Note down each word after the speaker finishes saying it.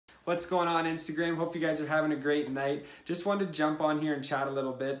What's going on Instagram? Hope you guys are having a great night. Just wanted to jump on here and chat a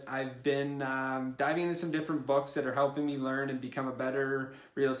little bit. I've been diving into some different books that are helping me learn and become a better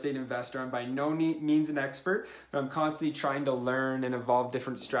real estate investor. I'm by no means an expert, but I'm constantly trying to learn and evolve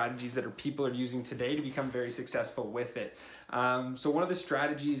different strategies that people are using today to become very successful with it. So one of the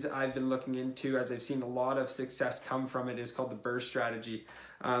strategies I've been looking into, as I've seen a lot of success come from it, is called the BRRRRR strategy.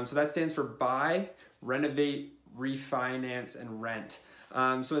 So that stands for buy, renovate, refinance, and rent.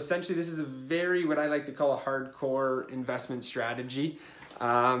 So essentially this is a very, what I like to call a hardcore investment strategy,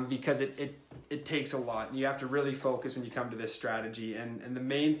 because it takes a lot. You have to really focus when you come to this strategy. And the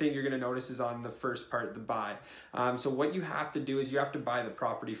main thing you're going to notice is on the first part, the buy. So what you have to do is you have to buy the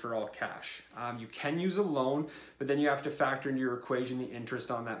property for all cash. You can use a loan, but then you have to factor into your equation the interest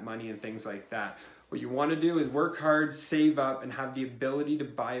on that money and things like that. What you want to do is work hard, save up, and have the ability to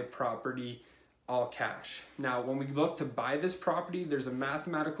buy a property all cash. Now, when we look to buy this property, there's a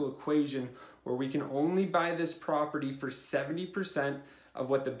mathematical equation where we can only buy this property for 70% of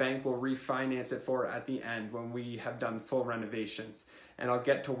what the bank will refinance it for at the end when we have done full renovations. And I'll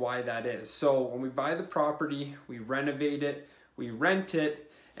get to why that is. So when we buy the property, we renovate it, we rent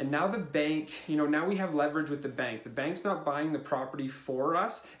it, and now the bank, now we have leverage with the bank. The bank's not buying the property for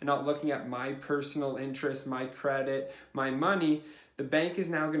us and not looking at my personal interest, my credit, my money. The bank is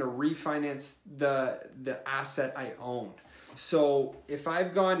now going to refinance the asset I own. So if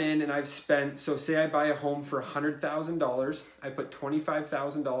I've gone in and I've spent, so say I buy a home for $100,000, I put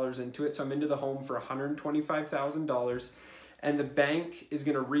 $25,000 into it, so I'm into the home for $125,000, and the bank is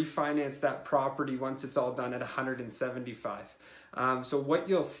going to refinance that property once it's all done at $175,000. So what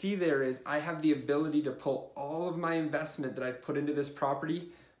you'll see there is I have the ability to pull all of my investment that I've put into this property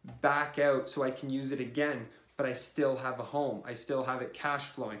back out so I can use it again. But I still have a home. I still have it cash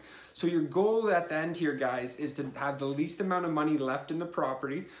flowing. So your goal at the end here, guys, is to have the least amount of money left in the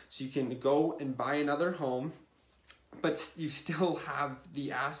property so you can go and buy another home, but you still have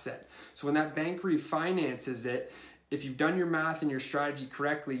the asset. So when that bank refinances it, if you've done your math and your strategy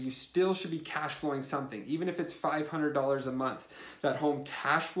correctly, you still should be cash flowing something, even if it's $500 a month. That home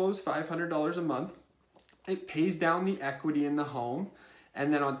cash flows $500 a month. It pays down the equity in the home.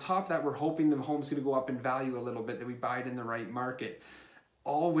 And then on top of that, we're hoping the home's going to go up in value a little bit, that we buy it in the right market.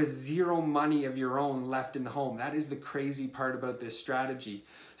 All with zero money of your own left in the home. That is the crazy part about this strategy.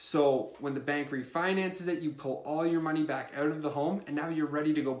 So when the bank refinances it, you pull all your money back out of the home, and now you're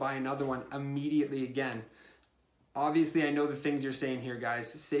ready to go buy another one immediately again. Obviously, I know the things you're saying here, guys.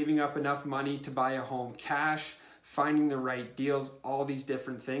 Saving up enough money to buy a home cash, finding the right deals, all these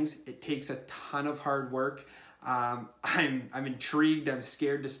different things. It takes a ton of hard work. I'm intrigued. I'm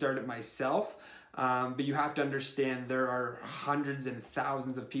scared to start it myself. But you have to understand there are hundreds and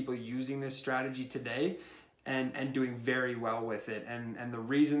thousands of people using this strategy today and doing very well with it. And the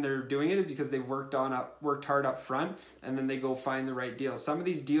reason they're doing it is because they've worked hard up front, and then they go find the right deal. Some of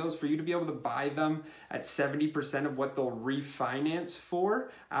these deals, for you to be able to buy them at 70% of what they'll refinance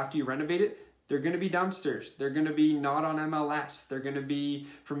for after you renovate it, they're going to be dumpsters. They're going to be not on MLS. They're going to be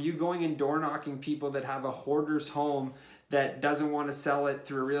from you going and door knocking people that have a hoarder's home that doesn't want to sell it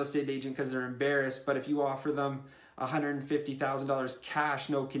through a real estate agent because they're embarrassed. But if you offer them $150,000 cash,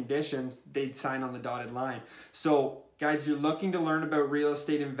 no conditions, they'd sign on the dotted line. So guys, if you're looking to learn about real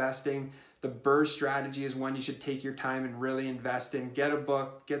estate investing, the BRRRR strategy is one you should take your time and really invest in. Get a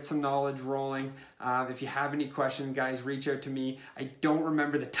book, get some knowledge rolling. If you have any questions, guys, reach out to me. I don't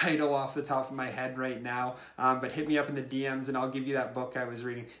remember the title off the top of my head right now, but hit me up in the DMs and I'll give you that book I was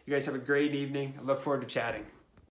reading. You guys have a great evening. I look forward to chatting.